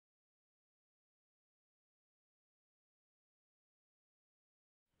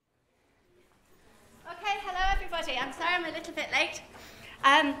I'm sorry I'm a little bit late.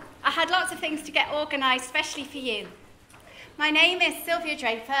 I had lots of things to get organised, especially for you. My name is Sylvia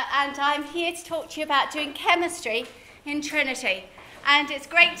Draper, and I'm here to talk to you about doing chemistry in Trinity. And it's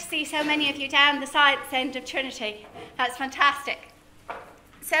great to see so many of you down the science end of Trinity. That's fantastic.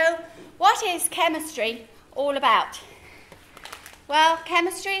 So, what is chemistry all about? Well,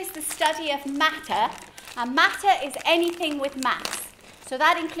 chemistry is the study of matter, and matter is anything with mass. So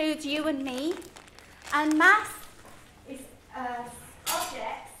that includes you and me. And mass is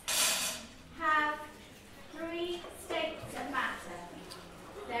objects have three states of matter.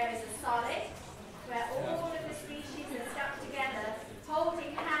 There is a solid, where all of the species are stuck together,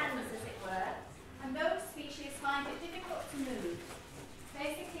 holding hands, as it were, and those species find it difficult to move.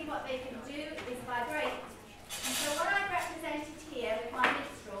 Basically, what they can do is vibrate. And so what I've represented here with my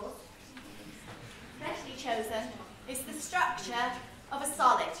minstrels, specially chosen, is the structure of a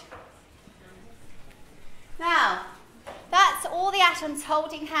solid. Now, that's all the atoms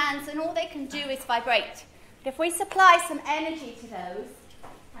holding hands, and all they can do is vibrate. But if we supply some energy to those,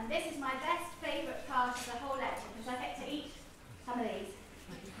 and this is my best favourite part of the whole lecture, because I get to eat some of these.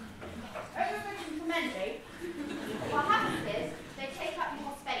 Over complimentary, what happens is they take up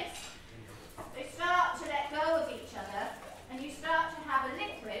more space. They start to let go of each other, and you start to have a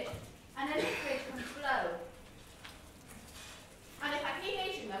liquid, and a liquid can flow. And if I keep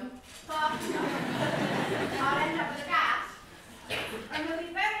eating them fast enough, I'll end up with a gas, and there'll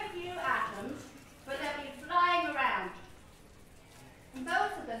be very few atoms, but they'll be flying around. And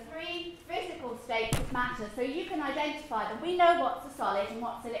those are the three physical states of matter, so you can identify them. We know what's a solid and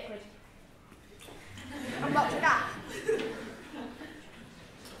what's a liquid, and what's a gas.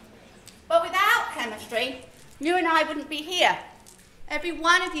 But without chemistry, you and I wouldn't be here. Every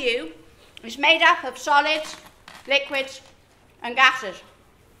one of you is made up of solids, liquids, and gases.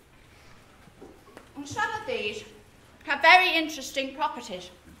 And some of these have very interesting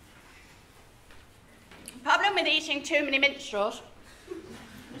properties. The problem with eating too many minstrels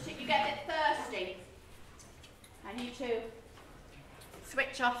is that you get a bit thirsty. I need to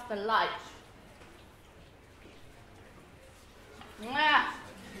switch off the light. Ah.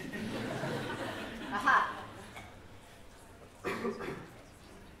 Aha.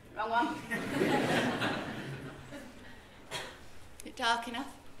 Wrong one. Is it dark enough?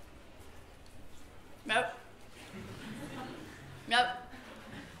 Nope. Nope.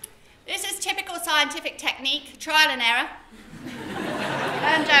 This is typical scientific technique, trial and error.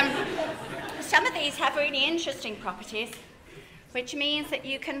 And some of these have really interesting properties, which means that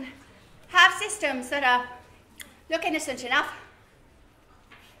you can have systems that look innocent enough,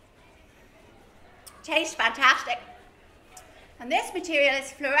 taste fantastic, and this material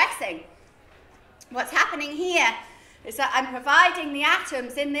is fluorescing. What's happening here is that I'm providing the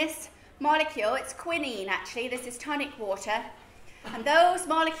atoms in this molecule. It's quinine, actually. This is tonic water. And those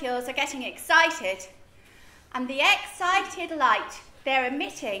molecules are getting excited. And the excited light they're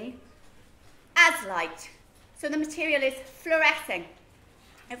emitting as light. So the material is fluorescing.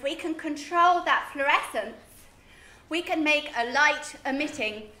 If we can control that fluorescence, we can make a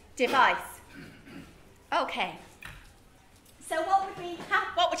light-emitting device. Okay. So what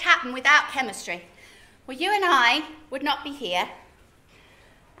would happen without chemistry? Well, you and I would not be here.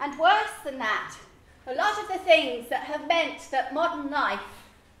 And worse than that, a lot of the things that have meant that modern life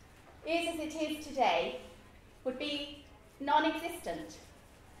is as it is today would be non-existent.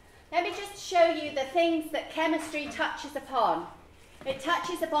 Let me just show you the things that chemistry touches upon. It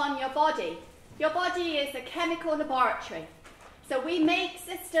touches upon your body. Your body is a chemical laboratory. So we make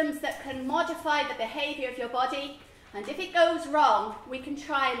systems that can modify the behaviour of your body, and if it goes wrong, we can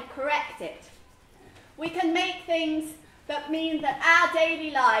try and correct it. We can make things that mean that our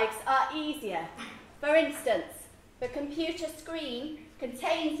daily lives are easier. For instance, the computer screen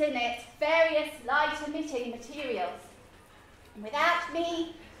contains in it various light-emitting materials. And without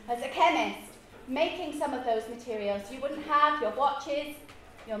me, as a chemist, making some of those materials, you wouldn't have your watches,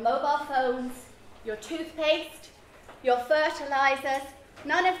 your mobile phones, your toothpaste, your fertilizers.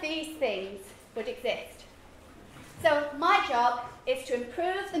 None of these things would exist. So my job is to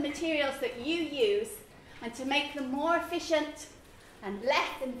improve the materials that you use and to make them more efficient and less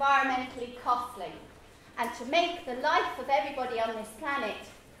environmentally costly, and to make the life of everybody on this planet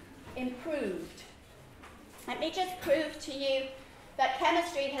improved. Let me just prove to you that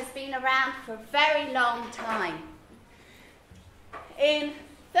chemistry has been around for a very long time. In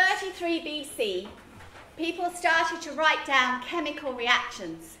 33 BC, people started to write down chemical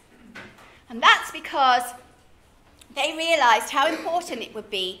reactions. And that's because they realised how important it would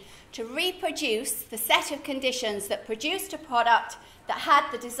be to reproduce the set of conditions that produced a product that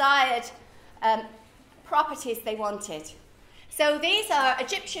had the desired properties they wanted. So these are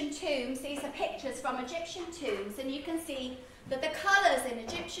Egyptian tombs. These are pictures from Egyptian tombs, and you can see that the colours in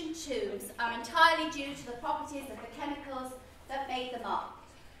Egyptian tombs are entirely due to the properties of the chemicals that made them up.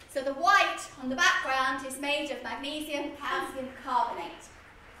 So the white on the background is made of magnesium calcium carbonate.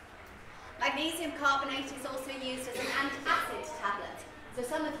 Magnesium carbonate is also used as an antacid tablet, so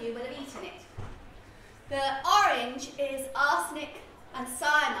some of you will have eaten it. The orange is arsenic and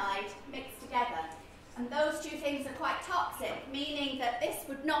cyanide mixed together, and those two things are quite toxic, meaning that this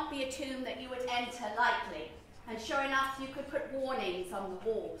would not be a tomb that you would enter lightly. And sure enough, you could put warnings on the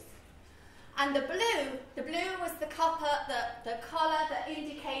walls. And the blue was the copper, the colour that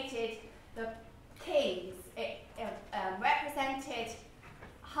indicated the kings. It represented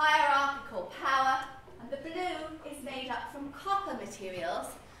hierarchical power, and the blue is made up from copper materials.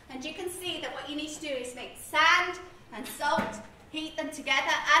 And you can see that what you need to do is make sand and salt, heat them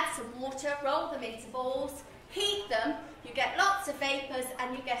together, add some water, roll them into balls, heat them, you get lots of vapours,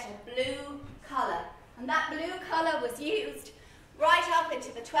 and you get a blue colour. And that blue colour was used right up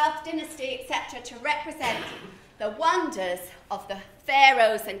into the 12th dynasty, etc., to represent the wonders of the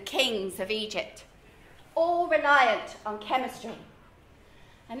pharaohs and kings of Egypt, all reliant on chemistry.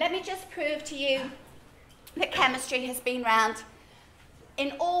 And let me just prove to you that chemistry has been around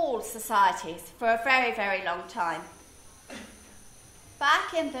in all societies for a very, very long time.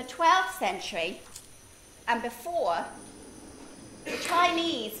 Back in the 12th century and before, the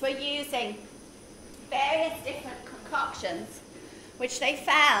Chinese were using various different concoctions which they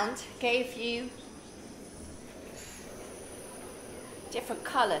found gave you different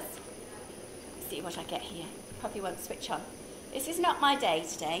colours. Let's see what I get here. Probably won't switch on. This is not my day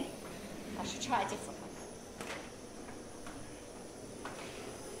today. I should try a different one.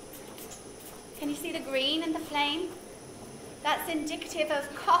 Can you see the green in the flame? That's indicative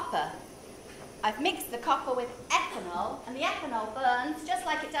of copper. I've mixed the copper with ethanol, and the ethanol burns just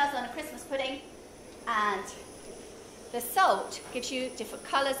like it does on a Christmas pudding, and the salt gives you different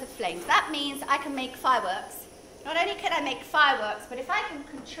colours of flames. That means I can make fireworks. Not only can I make fireworks, but if I can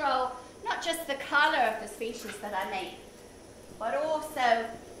control not just the colour of the species that I make, but also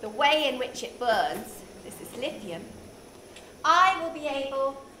the way in which it burns, this is lithium, I will be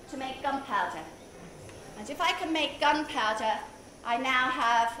able to make gunpowder. And if I can make gunpowder, I now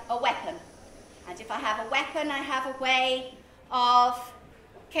have a weapon. And if I have a weapon, I have a way of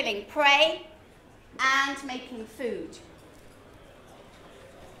killing prey and making food.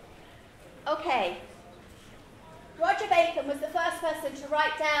 Okay. Roger Bacon was the first person to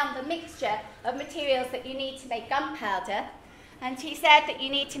write down the mixture of materials that you need to make gunpowder, and he said that you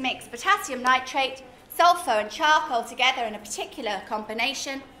need to mix potassium nitrate, sulfur and charcoal together in a particular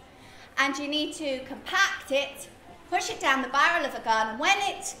combination, and you need to compact it, push it down the barrel of a gun, and when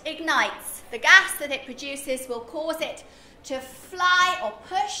it ignites, the gas that it produces will cause it to fly or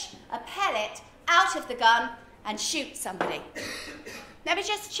push a pellet out of the gun and shoot somebody. Let me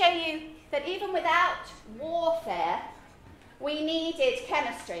just show you that even without warfare, we needed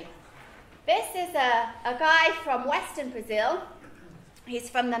chemistry. This is a guy from western Brazil. He's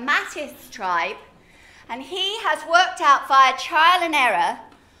from the Matis tribe, and he has worked out via trial and error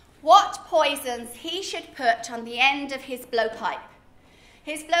what poisons he should put on the end of his blowpipe.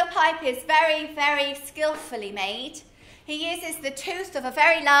 His blowpipe is very, very skillfully made. He uses the tooth of a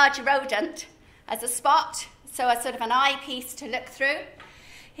very large rodent as a spot, so a sort of an eyepiece to look through.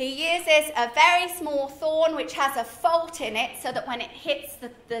 He uses a very small thorn which has a fault in it so that when it hits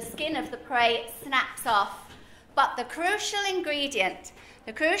the skin of the prey, it snaps off. But the crucial ingredient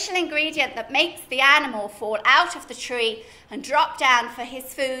that makes the animal fall out of the tree and drop down for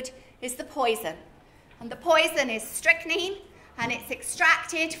his food is the poison. And the poison is strychnine, and it's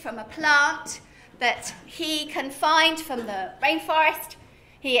extracted from a plant that he can find from the rainforest.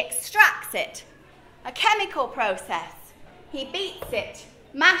 He extracts it, a chemical process. He beats it,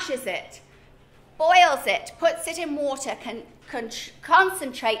 mashes it, boils it, puts it in water,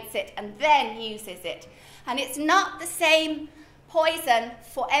 concentrates it, and then uses it. And it's not the same poison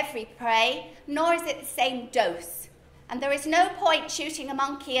for every prey, nor is it the same dose. And there is no point shooting a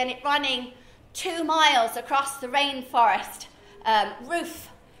monkey and it running 2 miles across the rainforest roof.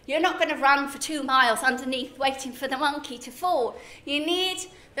 You're not going to run for 2 miles underneath waiting for the monkey to fall. You need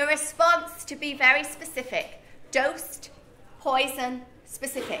the response to be very specific. Dosed, poison,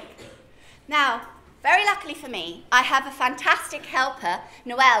 specific. Now, very luckily for me, I have a fantastic helper,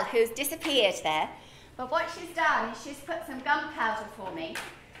 Noelle, who's disappeared there. But what she's done is she's put some gunpowder for me.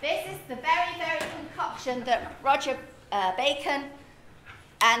 This is the very, very concoction that Roger Bacon,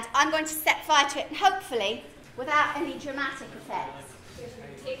 and I'm going to set fire to it, and hopefully without any dramatic effects.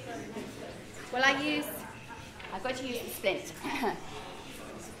 Will I use I've got to use the splint.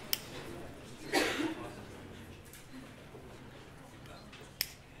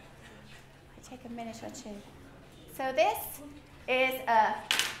 Take a minute or two. So this is a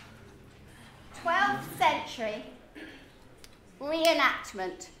 12th century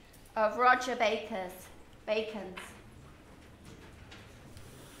reenactment of Roger Bacon's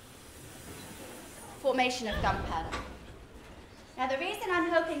formation of gunpowder. Now the reason I'm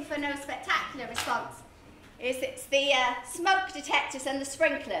hoping for no spectacular response is it's the smoke detectors and the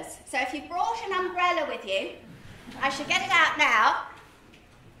sprinklers. So if you've brought an umbrella with you, I should get it out now,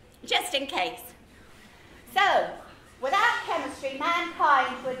 just in case. So, without chemistry,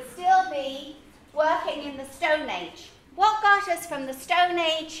 mankind would still be working in the Stone Age. What got us from the Stone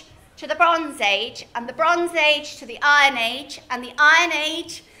Age to the Bronze Age, and the Bronze Age to the Iron Age, and the Iron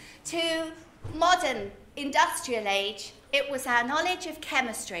Age to modern industrial age? It was our knowledge of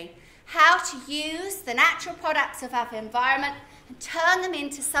chemistry, how to use the natural products of our environment and turn them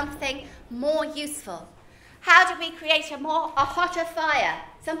into something more useful. How did we create a hotter fire,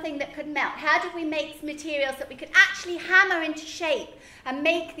 something that could melt? How did we make materials that we could actually hammer into shape and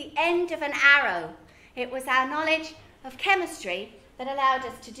make the end of an arrow? It was our knowledge of chemistry that allowed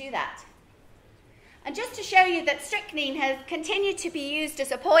us to do that. And just to show you that strychnine has continued to be used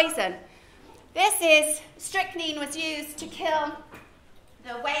as a poison, strychnine was used to kill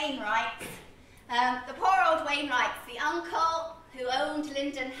the Wainwrights, the poor old Wainwrights, the uncle who owned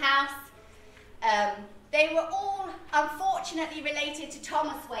Linden House. They were all unfortunately related to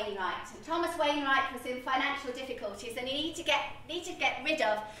Thomas Wainwright. And Thomas Wainwright was in financial difficulties, and he needed to get rid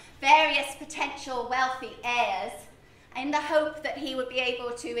of various potential wealthy heirs in the hope that he would be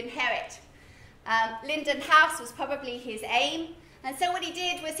able to inherit. Linden House was probably his aim, and so what he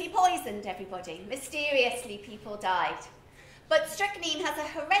did was he poisoned everybody. Mysteriously, people died. But strychnine has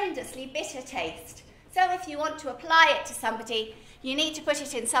a horrendously bitter taste. So if you want to apply it to somebody, you need to put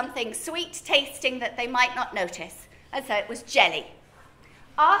it in something sweet tasting that they might not notice. And so it was jelly.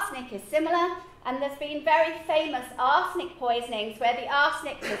 Arsenic is similar, and there's been very famous arsenic poisonings where the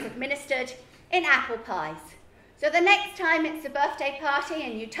arsenic was administered in apple pies. So the next time it's a birthday party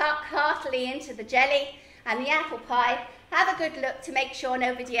and you tuck heartily into the jelly and the apple pie, have a good look to make sure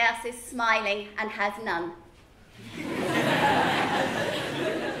nobody else is smiling and has none.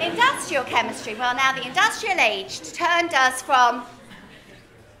 Industrial chemistry. Well, now the industrial age turned us from,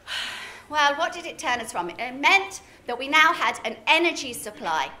 well, what did it turn us from? It meant that we now had an energy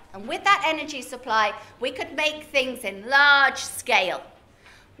supply. And with that energy supply, we could make things in large scale.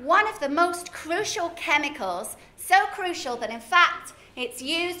 One of the most crucial chemicals, so crucial that in fact it's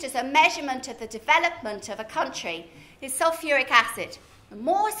used as a measurement of the development of a country, is sulfuric acid. The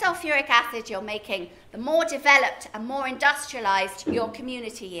more sulfuric acid you're making, the more developed and more industrialized your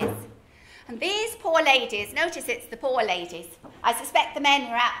community is. And these poor ladies, notice it's the poor ladies. I suspect the men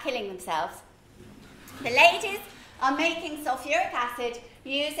were out killing themselves. The ladies are making sulfuric acid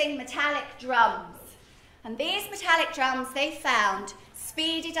using metallic drums. And these metallic drums, they found,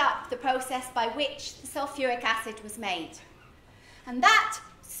 speeded up the process by which the sulfuric acid was made. And that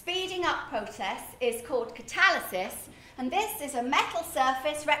speeding up process is called catalysis. And this is a metal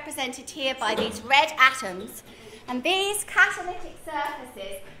surface represented here by these red atoms. And these catalytic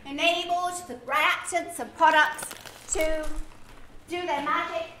surfaces enabled the reactants and products to do their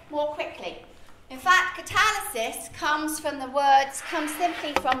magic more quickly. In fact, catalysis comes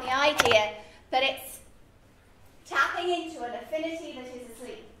simply from the idea that it's tapping into an affinity that is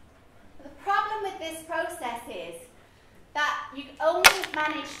asleep. But the problem with this process is that you only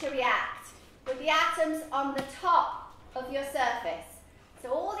manage to react with the atoms on the top of your surface.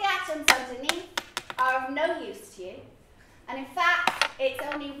 So all the atoms underneath are of no use to you. And in fact, it's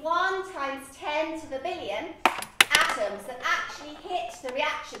only 1 times 10 to the billion atoms that actually hit the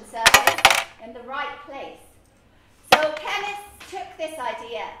reaction surface in the right place. So chemists took this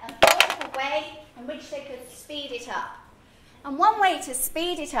idea and thought of a way in which they could speed it up. And one way to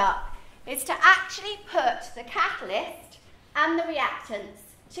speed it up is to actually put the catalyst and the reactants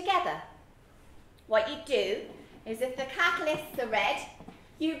together. What you do is if the catalysts are red,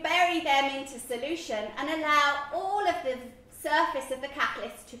 you bury them into solution and allow all of the surface of the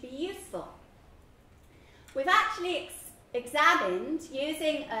catalyst to be useful. We've actually examined,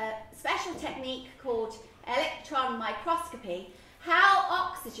 using a special technique called electron microscopy,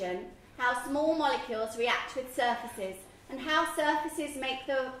 how small molecules react with surfaces, and how surfaces make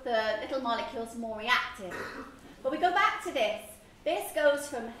the little molecules more reactive. But we go back to this. This goes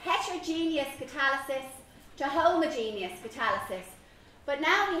from heterogeneous catalysis to homogeneous catalysis. But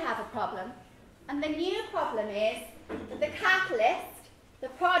now we have a problem, and the new problem is that the catalyst, the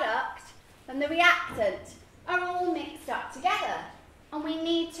product, and the reactant are all mixed up together, and we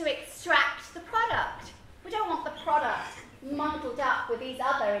need to extract the product. We don't want the product muddled up with these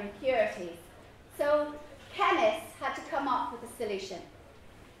other impurities. So chemists had to come up with a solution.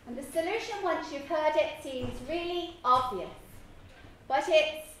 And the solution, once you've heard it, seems really obvious. But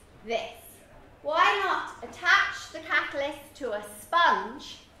it's this. Why not attach the catalyst to a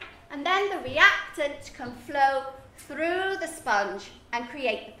sponge, and then the reactant can flow through the sponge and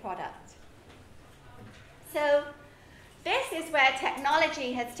create the product? So this is where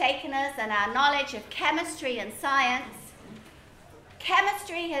technology has taken us, and our knowledge of chemistry and science.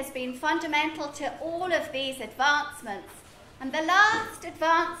 Chemistry has been fundamental to all of these advancements. And the last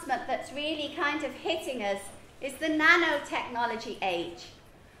advancement that's really kind of hitting us is the nanotechnology age,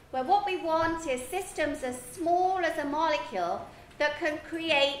 where what we want is systems as small as a molecule that can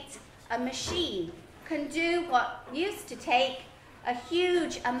create a machine, can do what used to take a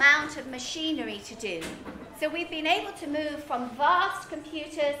huge amount of machinery to do. So we've been able to move from vast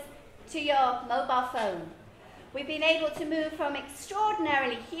computers to your mobile phone. We've been able to move from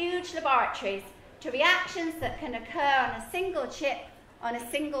extraordinarily huge laboratories to reactions that can occur on a single chip, on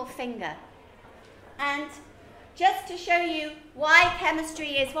a single finger. And just to show you why chemistry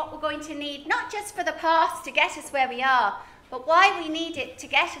is what we're going to need, not just for the past to get us where we are, but why we need it to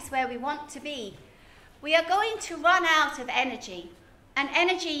get us where we want to be. We are going to run out of energy. And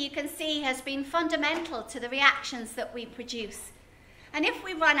energy, you can see, has been fundamental to the reactions that we produce. And if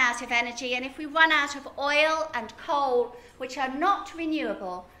we run out of energy, and if we run out of oil and coal, which are not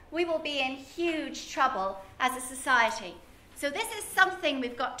renewable, we will be in huge trouble as a society. So this is something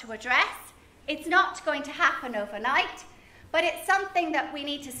we've got to address. It's not going to happen overnight, but it's something that we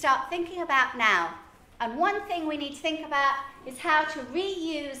need to start thinking about now. And one thing we need to think about is how to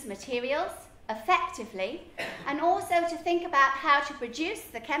reuse materials effectively, and also to think about how to produce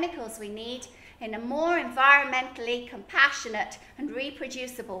the chemicals we need in a more environmentally compassionate and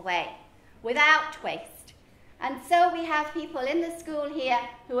reproducible way, without waste. And so we have people in the school here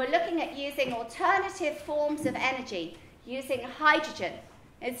who are looking at using alternative forms of energy, using hydrogen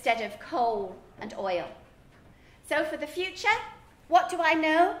instead of coal and oil. So for the future, what do I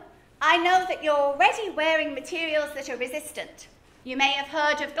know? I know that you're already wearing materials that are resistant. You may have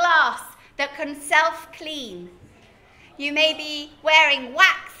heard of glass that can self-clean. You may be wearing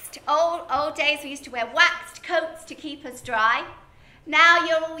waxed, old days we used to wear waxed coats to keep us dry. Now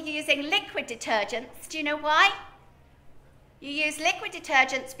you're all using liquid detergents. Do you know why? You use liquid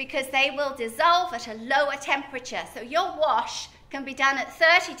detergents because they will dissolve at a lower temperature. So your wash can be done at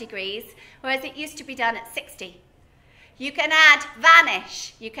 30 degrees, whereas it used to be done at 60. You can add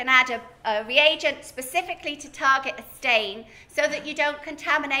vanish. You can add a reagent specifically to target a stain so that you don't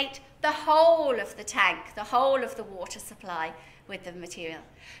contaminate the whole of the tank, the whole of the water supply with the material.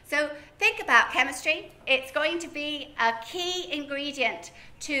 So think about chemistry. It's going to be a key ingredient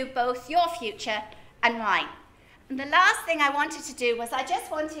to both your future and mine. And the last thing I wanted to do was I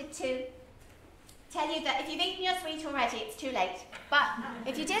just wanted to tell you that if you've eaten your sweet already, it's too late. But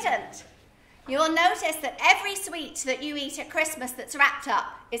if you didn't, you'll notice that every sweet that you eat at Christmas that's wrapped up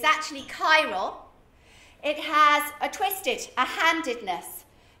is actually chiral. It has a twisted, a handedness.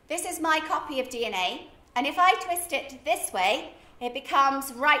 This is my copy of DNA, and if I twist it this way, it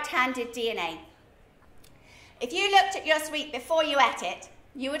becomes right-handed DNA. If you looked at your sweet before you ate it,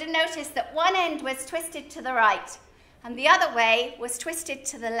 you would have noticed that one end was twisted to the right, and the other way was twisted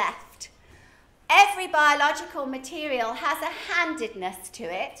to the left. Every biological material has a handedness to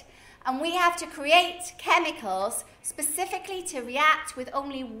it, and we have to create chemicals specifically to react with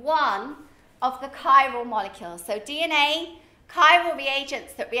only one of the chiral molecules. So DNA, chiral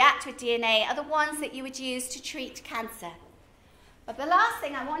reagents that react with DNA are the ones that you would use to treat cancer. But the last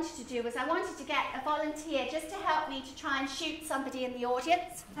thing I wanted to do was I wanted to get a volunteer just to help me to try and shoot somebody in the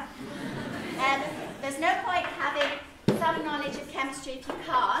audience. There's no point having some knowledge of chemistry if you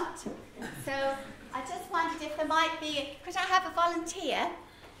can't. So I just wondered if there might be, could I have a volunteer?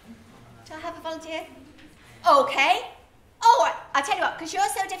 Do I have a volunteer? Okay. Oh, I'll tell you what, because you're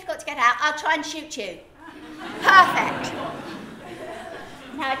so difficult to get out, I'll try and shoot you. Perfect.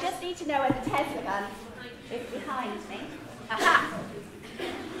 Now I just need to know where the Tesla gun is behind me. Aha!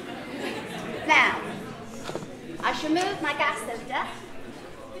 Now, I shall move my gas cylinder,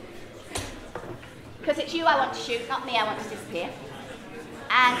 because it's you I want to shoot, not me I want to disappear.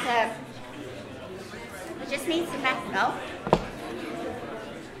 And I just need some methanol.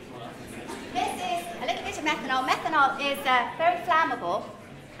 This is a little bit of methanol. Methanol is very flammable,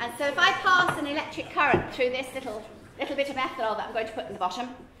 and so if I pass an electric current through this little bit of methanol that I'm going to put in the bottom,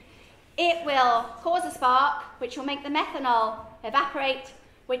 it will cause a spark, which will make the methanol evaporate,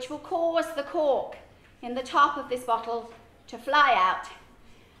 which will cause the cork in the top of this bottle to fly out.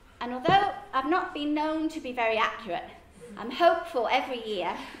 And although I've not been known to be very accurate, I'm hopeful every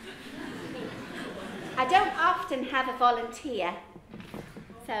year. I don't often have a volunteer,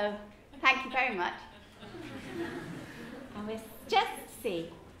 so thank you very much. And we'll just see.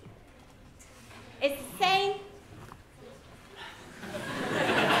 It's the same.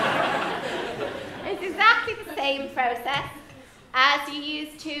 It's exactly the same process as you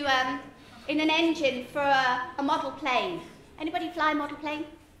use to in an engine for a model plane. Anybody fly a model plane?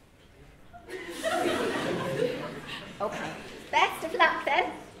 Okay. Best of luck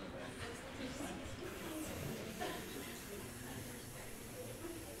then.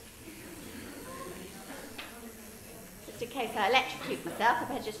 Just in case I electrocute myself, I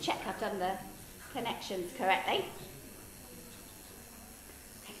better just check I've done the connections correctly.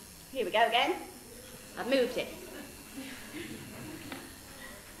 Okay, here we go again. I've moved it.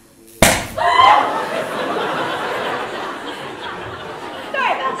 Sorry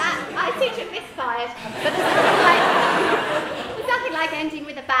about that. I seem to have misfired, but there's nothing like ending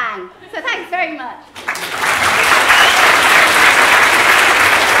with a bang. So thanks very much.